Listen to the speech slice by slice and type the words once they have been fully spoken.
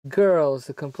Girls,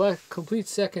 the complete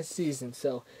second season.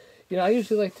 So, I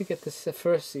usually like to get the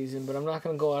first season, but I'm not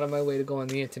going to go out of my way to go on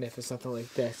the internet for something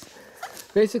like this.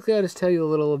 Basically, I'll just tell you a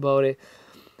little about it.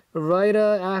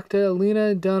 Writer, actor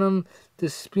Lena Dunham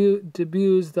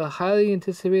debuts the highly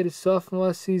anticipated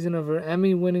sophomore season of her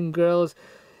Emmy-winning Girls,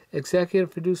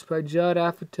 executive produced by Judd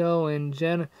Apatow and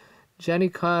Jenny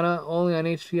Connor, only on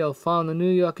HBO. Following the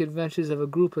New York adventures of a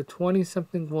group of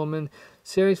 20-something women,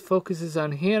 series focuses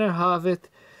on Hannah Harveth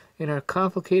and her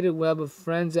complicated web of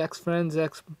friends, ex-friends,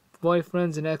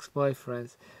 ex-boyfriends, and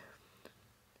ex-boyfriends.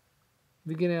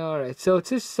 Beginning, alright, so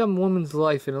it's just some woman's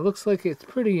life, and it looks like it's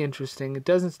pretty interesting. It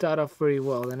doesn't start off very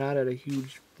well. They're not at a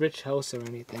huge, rich house or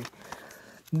anything.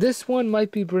 This one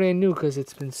might be brand new because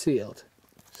it's been sealed.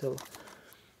 So,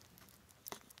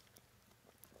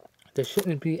 there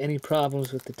shouldn't be any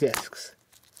problems with the discs.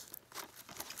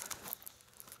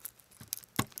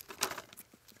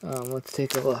 Let's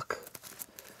take a look.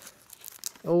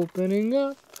 Opening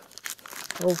up.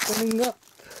 Opening up.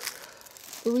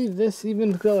 Believe this,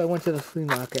 even though I went to the flea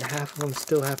market, half of them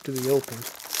still have to be opened.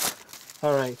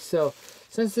 Alright, so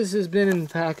since this has been in the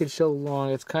package so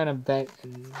long, it's kind of bent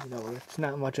and, it's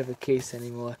not much of a case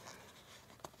anymore.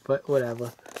 But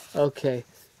whatever. Okay,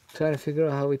 trying to figure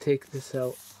out how we take this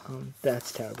out.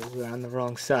 That's terrible, we're on the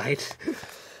wrong side.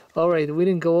 Alright, we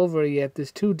didn't go over it yet.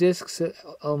 There's 2 discs,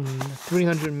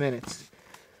 300 minutes.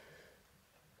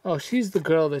 Oh, she's the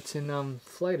girl that's in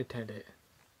Flight Attendant.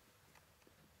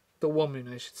 The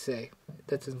woman, I should say,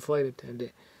 that's in Flight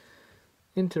Attendant.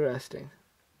 Interesting.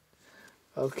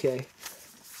 Okay.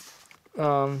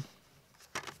 Look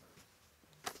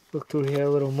through here a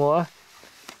little more.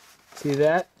 See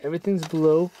that? Everything's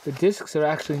blue. The discs are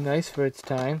actually nice for its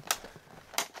time.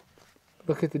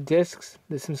 Look at the discs.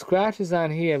 There's some scratches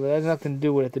on here, but that has nothing to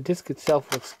do with it. The disc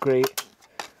itself looks great.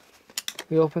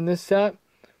 We open this up.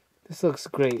 This looks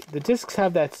great. The discs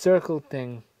have that circle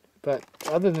thing, but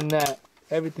other than that,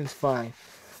 everything's fine.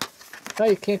 Oh,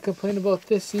 you can't complain about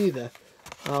this either.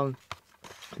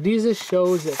 These are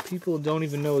shows that people don't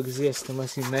even know exist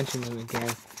unless you mention them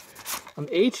again.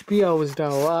 HBO has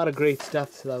done a lot of great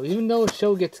stuff, though. Even though a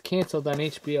show gets canceled on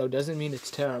HBO, doesn't mean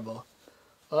it's terrible.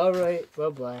 Alright,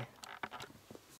 bye-bye.